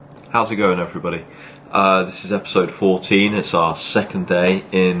How's it going, everybody? This is episode 14. It's our second day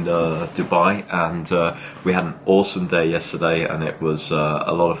in Dubai, and we had an awesome day yesterday, and it was a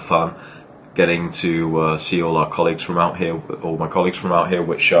lot of fun getting to see all our colleagues from out here, all my colleagues from out here,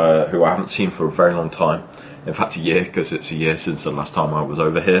 who I haven't seen for a very long time. In fact, a year, because it's a year since the last time I was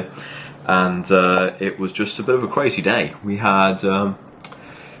over here, and it was just a bit of a crazy day.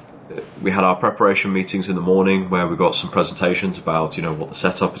 We had our preparation meetings in the morning where we got some presentations about, what the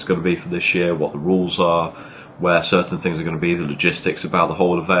setup is going to be for this year, what the rules are, where certain things are going to be, the logistics about the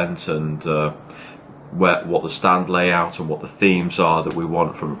whole event, and what the stand layout and what the themes are that we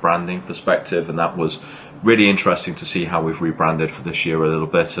want from a branding perspective. And that was really interesting to see how we've rebranded for this year a little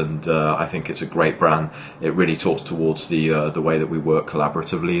bit, and I think it's a great brand. It really talks towards the way that we work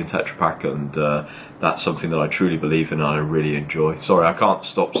collaboratively in Tetra Pak, and that's something that I truly believe in and I really enjoy. Sorry, I can't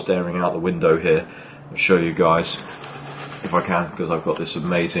stop staring out the window here. I'll show you guys if I can, because I've got this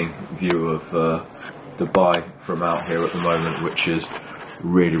amazing view of Dubai from out here at the moment, which is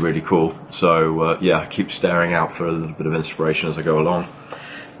really, really cool. So yeah, I keep staring out for a little bit of inspiration as I go along.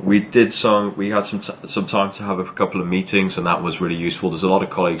 We had some time to have a couple of meetings, and that was really useful. There's a lot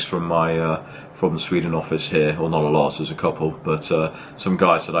of colleagues from the Sweden office here, or not a lot, there's a couple, but some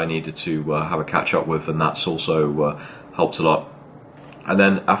guys that I needed to have a catch up with, and that's also helped a lot. And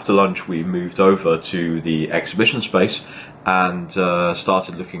then after lunch we moved over to the exhibition space and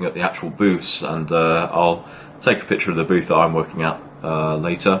started looking at the actual booths, and I'll take a picture of the booth that I'm working at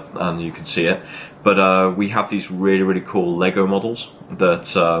later and you can see it. But we have these really, really cool Lego models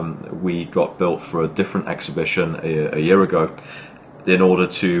that we got built for a different exhibition a year ago, in order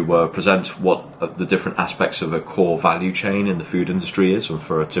to present what the different aspects of a core value chain in the food industry is, and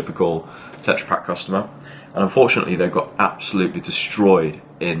for a typical Tetra Pak customer. And unfortunately they got absolutely destroyed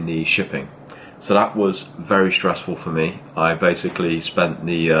in the shipping, so that was very stressful for me. I basically spent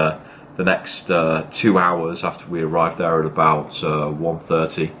the next 2 hours after we arrived there at about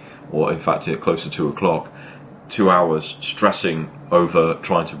 1:30, or in fact closer to 2 o'clock, 2 hours stressing over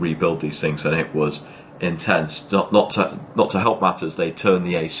trying to rebuild these things, and it was intense. Not to help matters, they turned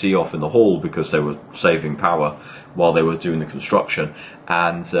the AC off in the hall because they were saving power while they were doing the construction,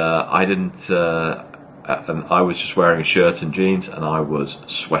 and and I was just wearing a shirt and jeans, and I was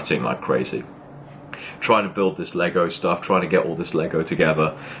sweating like crazy, trying to build this Lego stuff, trying to get all this Lego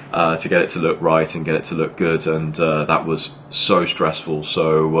together to get it to look right and get it to look good, and that was so stressful.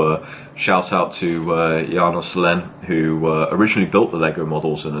 So shout out to Janos Selen, who originally built the Lego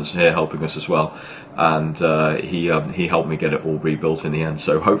models and is here helping us as well, and he helped me get it all rebuilt in the end.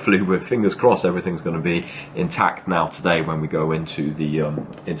 So hopefully, with fingers crossed, everything's going to be intact now today when we go into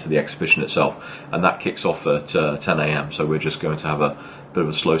the exhibition itself, and that kicks off at 10 AM. So we're just going to have a bit of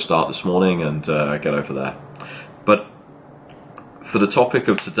a slow start this morning and get over there. But for the topic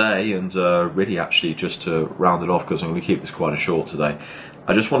of today, and really actually just to round it off, because I'm going to keep this quite a short today,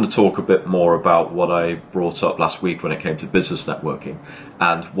 I just want to talk a bit more about what I brought up last week when it came to business networking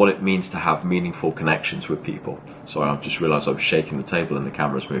and what it means to have meaningful connections with people. Sorry, I've just realised I was shaking the table and the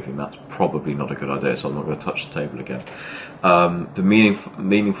camera's moving. That's probably not a good idea, so I'm not going to touch the table again. The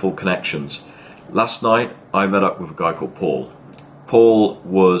meaningful connections. Last night I met up with a guy called Paul. Paul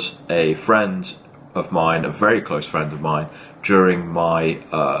was a friend of mine, a very close friend of mine, during my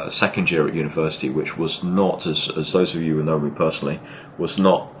second year at university, which was not, as those of you who know me personally, was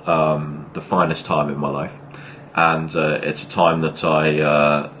not the finest time in my life. And it's a time that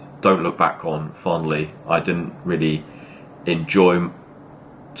I don't look back on fondly. I didn't really enjoy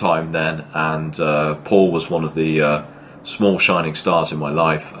time then, and Paul was one of the small shining stars in my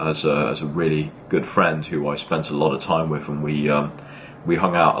life as a really good friend who I spent a lot of time with, and we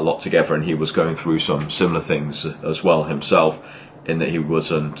hung out a lot together, and he was going through some similar things as well himself, in that he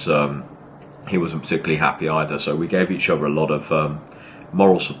wasn't particularly happy either. So we gave each other a lot of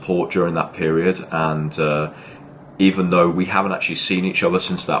moral support during that period, and even though we haven't actually seen each other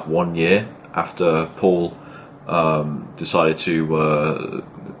since that 1 year after Paul decided to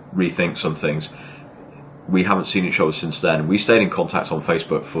rethink some things, we haven't seen each other since then. We stayed in contact on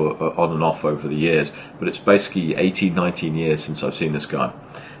Facebook for on and off over the years, but it's basically 18, 19 years since I've seen this guy.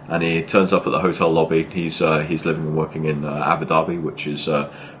 And he turns up at the hotel lobby. He's living and working in Abu Dhabi, which is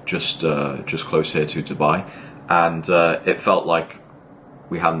just close here to Dubai. And it felt like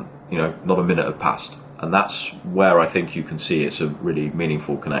we hadn't, not a minute had passed. And that's where I think you can see it's a really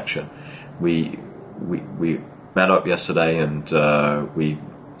meaningful connection. We met up yesterday, and we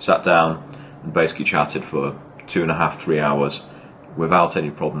sat down and basically chatted for 2.5, 3 hours without any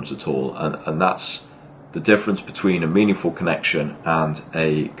problems at all. And that's the difference between a meaningful connection and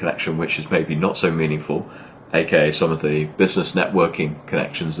a connection which is maybe not so meaningful, aka some of the business networking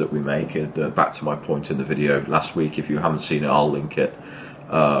connections that we make. And back to my point in the video last week, if you haven't seen it, I'll link it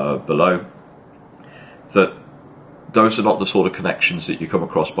below. That those are not the sort of connections that you come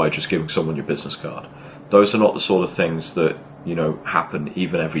across by just giving someone your business card. Those are not the sort of things that, you know, happen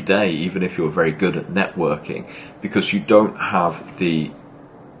even every day, even if you're very good at networking, because you don't have the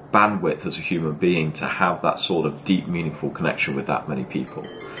bandwidth as a human being to have that sort of deep, meaningful connection with that many people.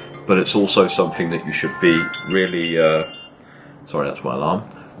 But it's also something that you should be really, sorry, that's my alarm,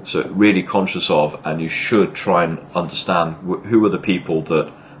 so really conscious of, and you should try and understand who are the people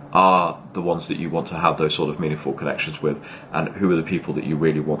that are the ones that you want to have those sort of meaningful connections with, and who are the people that you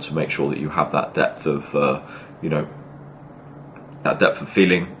really want to make sure that you have that depth of, you know, that depth of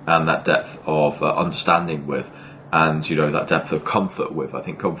feeling and that depth of understanding with, and, you know, that depth of comfort with. I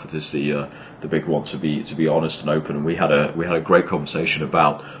think comfort is the big one, to be honest and open. And we had a great conversation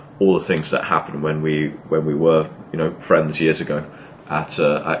about all the things that happened when we were, you know, friends years ago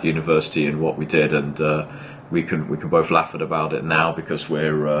at university, and what we did, and we can both laugh about it now because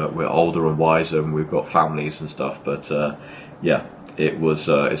we're older and wiser and we've got families and stuff. But yeah, it's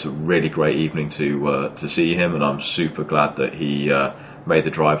a really great evening to see him, and I'm super glad that he made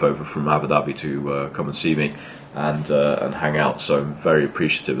the drive over from Abu Dhabi to come and see me and hang out. So I'm very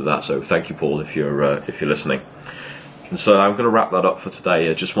appreciative of that. So thank you, Paul, if you're listening. And so I'm going to wrap that up for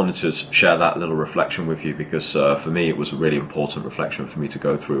today. I just wanted to share that little reflection with you because for me it was a really important reflection for me to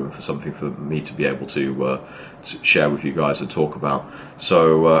go through, and for something for me to be able to share with you guys and talk about.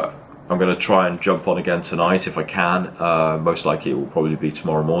 So I'm going to try and jump on again tonight if I can. Most likely it will probably be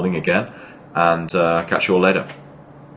tomorrow morning again, and catch you all later.